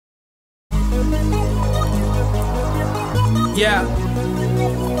Yeah.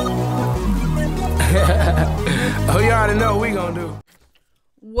 Oh, you already know what we gonna do.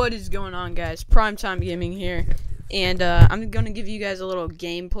 What is going on, guys? Primetime Gaming here, and I'm gonna give you guys a little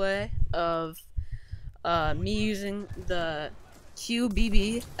gameplay of me using the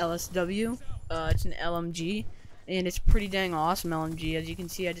QBB-lsw. It's an LMG, and it's pretty dang awesome LMG. As you can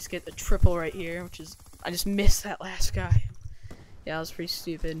see, I just get the triple right here, which is, I just missed that last guy. Yeah, that was pretty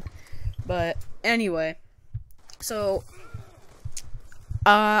stupid. But anyway, so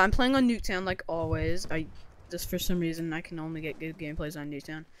I'm playing on Nuketown like always. Just for some reason, I can only get good gameplays on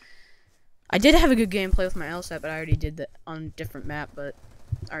Nuketown. I did have a good gameplay with my LSAT, but I already did that on a different map, but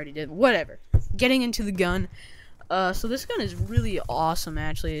I already did. Whatever. Getting into the gun. So this gun is really awesome,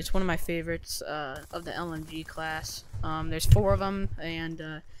 actually. It's one of my favorites of the LMG class. There's 4 of them, and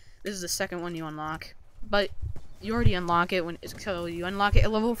this is the second one you unlock. But you already unlock it so you unlock it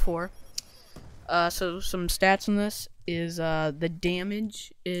at level 4. So some stats on this is the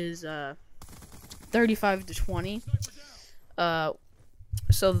damage is 35 to 20.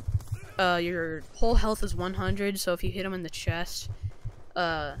 So your whole health is 100. So if you hit him in the chest,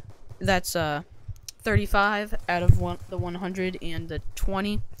 that's 35 out of the 100, and the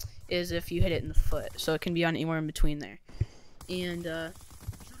 20 is if you hit it in the foot. So it can be on anywhere in between there. And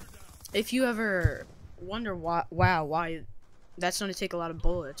if you ever wonder why that's going to take a lot of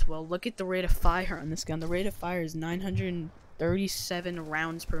bullets, well, look at the rate of fire on this gun. The rate of fire is 937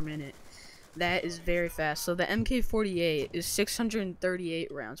 rounds per minute. That is very fast. So the MK48 is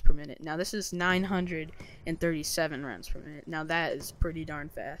 638 rounds per minute. Now this is 937 rounds per minute. Now that is pretty darn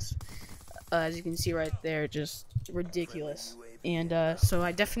fast. As you can see right there, just ridiculous. And so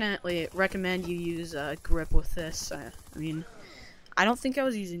I definitely recommend you use grip with this. I mean, I don't think I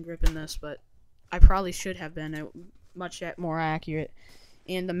was using grip in this, but I probably should have been. Much more accurate.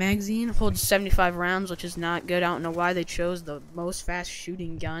 And the magazine holds 75 rounds, which is not good. I don't know why they chose the most fast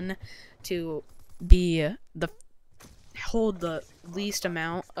shooting gun to be hold the least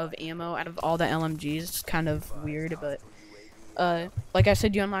amount of ammo out of all the LMGs. It's kind of weird, but like I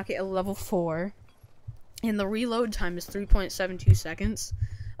said, you unlock it at level 4, and the reload time is 3.72 seconds.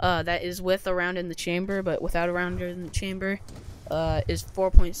 That is with a round in the chamber, but without a round in the chamber is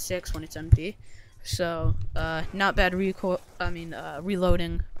 4.6 when it's empty. So not bad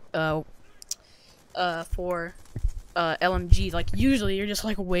reloading for LMG. Like, usually you're just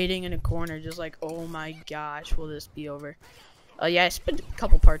like waiting in a corner, just like, oh my gosh, will this be over? Yeah, I spent a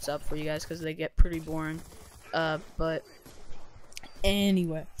couple parts up for you guys because they get pretty boring. But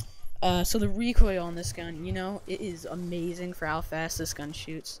anyway, so the recoil on this gun, you know, it is amazing for how fast this gun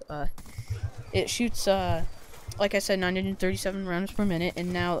shoots. It shoots like I said, 937 rounds per minute,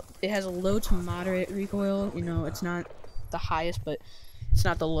 and now it has a low to moderate recoil. You know, it's not the highest, but it's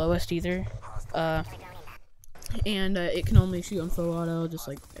not the lowest either. And it can only shoot on full auto, just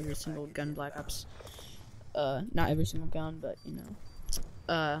like every single gun Black Ops. Not every single gun, but you know,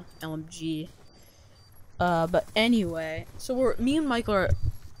 LMG. But anyway, so me and Michael are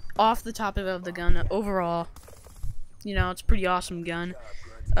off the topic of the gun. Overall, you know, it's a pretty awesome gun.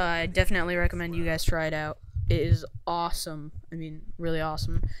 I definitely recommend you guys try it out. It is awesome. I mean, really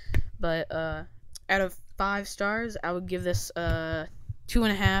awesome. But out of 5 stars, I would give this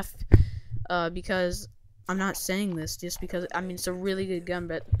 2.5. Because I'm not saying this just because, I mean, it's a really good gun,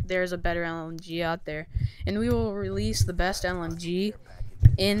 but there's a better LMG out there, and we will release the best LMG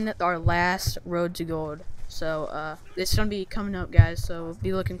in our last Road to Gold. So it's gonna be coming up, guys. So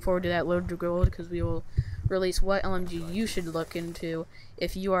be looking forward to that Road to Gold, because we will release what LMG you should look into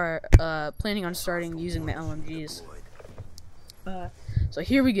if you are planning on starting using the LMGs. So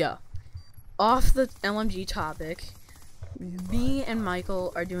here we go. Off the LMG topic, me and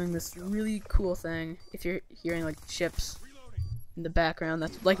Michael are doing this really cool thing. If you're hearing like chips in the background,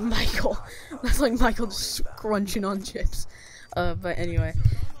 that's like Michael. That's like Michael just crunching on chips. But anyway,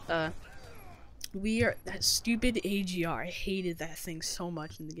 we are that stupid AGR. I hated that thing so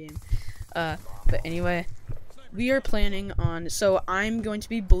much in the game. But anyway, we are planning on, so I'm going to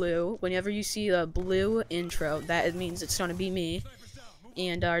be blue. Whenever you see the blue intro, that means it's going to be me.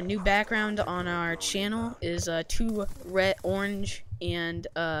 And our new background on our channel is 2 red, orange, and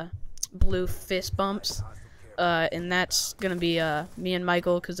blue fist bumps. And that's going to be me and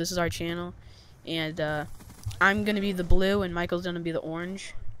Michael, because this is our channel. And I'm going to be the blue, and Michael's going to be the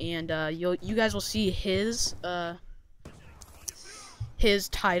orange. And you guys will see his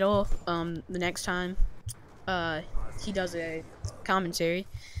title the next time he does a commentary,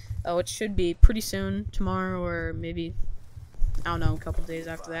 which should be pretty soon, tomorrow, or maybe, I don't know, a couple days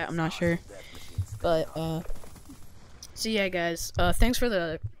after that. I'm not sure. But so yeah, guys, thanks for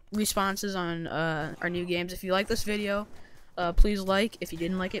the responses on our new games. If you like this video, please like. If you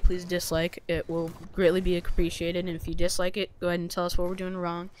didn't like it, please dislike. It will greatly be appreciated. And if you dislike it, go ahead and tell us what we're doing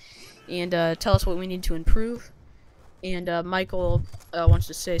wrong, and tell us what we need to improve. And Michael wants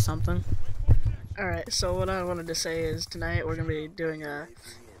to say something. Alright, so what I wanted to say is tonight we're going to be doing a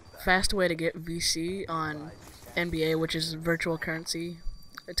fast way to get VC on NBA, which is virtual currency.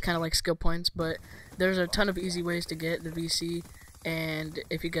 It's kind of like skill points, but there's a ton of easy ways to get the VC, and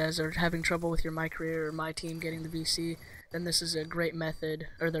if you guys are having trouble with your My Career or My Team getting the VC, then this is a great method,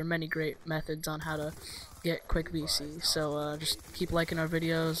 or there are many great methods on how to get quick VC. So just keep liking our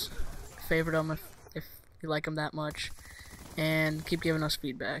videos, favorite them if you like them that much, and keep giving us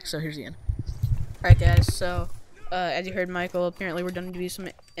feedback. So here's the end. Alright guys, so as you heard Michael, apparently we're done to do some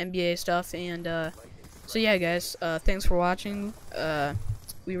NBA stuff, and so yeah guys, thanks for watching.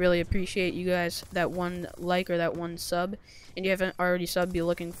 We really appreciate you guys, that one like or that one sub, and if you haven't already subbed, be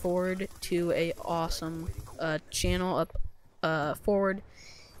looking forward to a awesome channel up forward,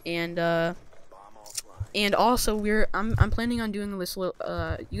 and also I'm planning on doing this little,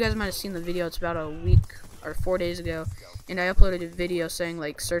 you guys might have seen the video. It's about a week or 4 days ago, and I uploaded a video saying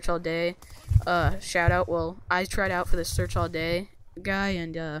like search all day, shout out. Well, I tried out for the search all day guy,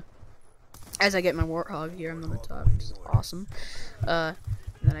 and as I get my warthog here, I'm on the top, which is awesome.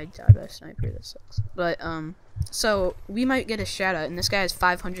 Then I died by a sniper, that sucks. But so we might get a shout out, and this guy has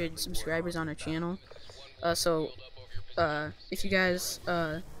 500 subscribers on our channel. If you guys,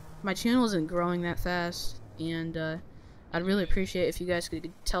 my channel isn't growing that fast, and I'd really appreciate if you guys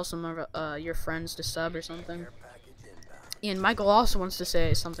could tell some of your friends to sub or something. And Michael also wants to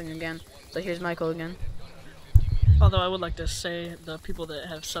say something again, so here's Michael again. Although I would like to say the people that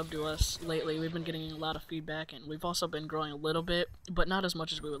have subbed to us lately, we've been getting a lot of feedback, and we've also been growing a little bit, but not as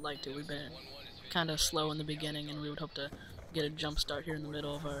much as we would like to. We've been kind of slow in the beginning, and we would hope to get a jump start here in the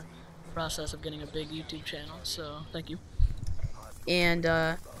middle of our process of getting a big YouTube channel. So thank you. And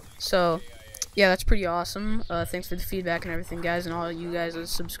so yeah, that's pretty awesome. Thanks for the feedback and everything, guys, and all you guys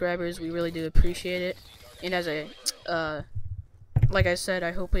as subscribers. We really do appreciate it. And as like I said,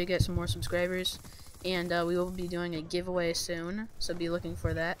 I hope we get some more subscribers. And we will be doing a giveaway soon, so be looking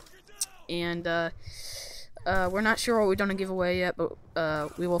for that. And we're not sure what we're going to give away yet,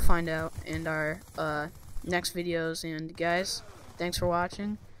 but we will find out in our next videos. And guys, thanks for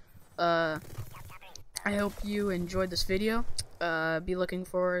watching. I hope you enjoyed this video. Be looking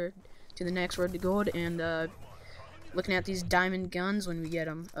forward to the next Road to Gold, and looking at these diamond guns when we get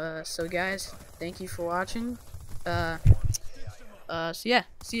them. So guys, thank you for watching. So yeah,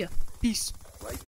 see ya. Peace.